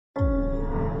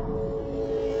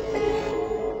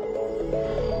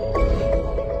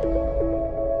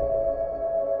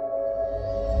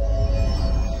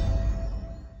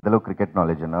எந்தளவுக்கு கிரிக்கெட்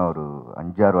நாலேஜ்னா ஒரு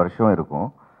 5-6 வருஷம் இருக்கும்.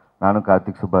 நானும்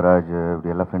கார்த்திக் சுப்பராஜ்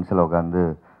இப்படி எல்லா ஃப்ரெண்ட்ஸ் எல்லாம் உட்காந்து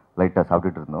லைட்டாக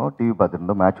சாப்பிட்டுட்டு இருந்தோம். டிவி பார்த்துட்டு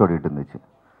இருந்தோம். மேட்ச் ஓடிட்டு இருந்துச்சு.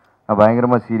 நான்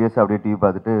பயங்கரமாக சீரியஸாக அப்படியே டிவி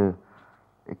பார்த்துட்டு,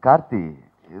 கார்த்தி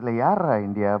இதில் யாரா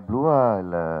இந்தியா ப்ளூவா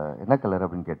இல்லை என்ன கலர்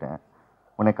அப்படின்னு கேட்டேன்.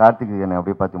 உன்னை கார்த்திக் என்னை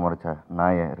அப்படியே பார்த்து முறைச்சா,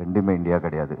 நான் ரெண்டுமே இந்தியா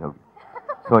கிடையாது அப்படி.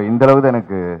 ஸோ இந்தளவு தான்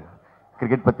எனக்கு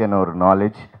கிரிக்கெட் பற்றியான ஒரு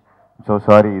நாலேஜ். ஸோ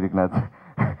சாரி, இதுக்கு நான்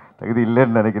தகுதி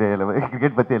இல்லைன்னு நினைக்கிறேன்.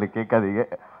 கிரிக்கெட் பற்றி எனக்கு கேட்காதீங்க.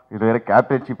 இது வேறு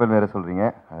கேப்டன்ஷிப்னு வேறு சொல்கிறீங்க,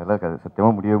 அதெல்லாம் அது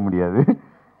சத்தியமாக முடியவே முடியாது.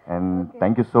 And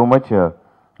thank you so much.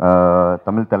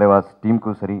 Tamil Thalaivas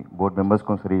டீமுக்கும் சரி, போர்ட்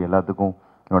மெம்பர்ஸ்க்கும் சரி, எல்லாத்துக்கும்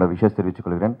என்னோட விஷஸ் தெரிவித்துக்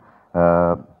கொள்கிறேன்.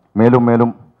 மேலும்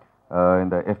மேலும்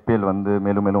இந்த FPL வந்து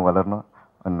மேலும் மேலும் வளரணும்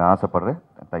நான் ஆசைப்பட்றேன்.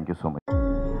 Thank you so much.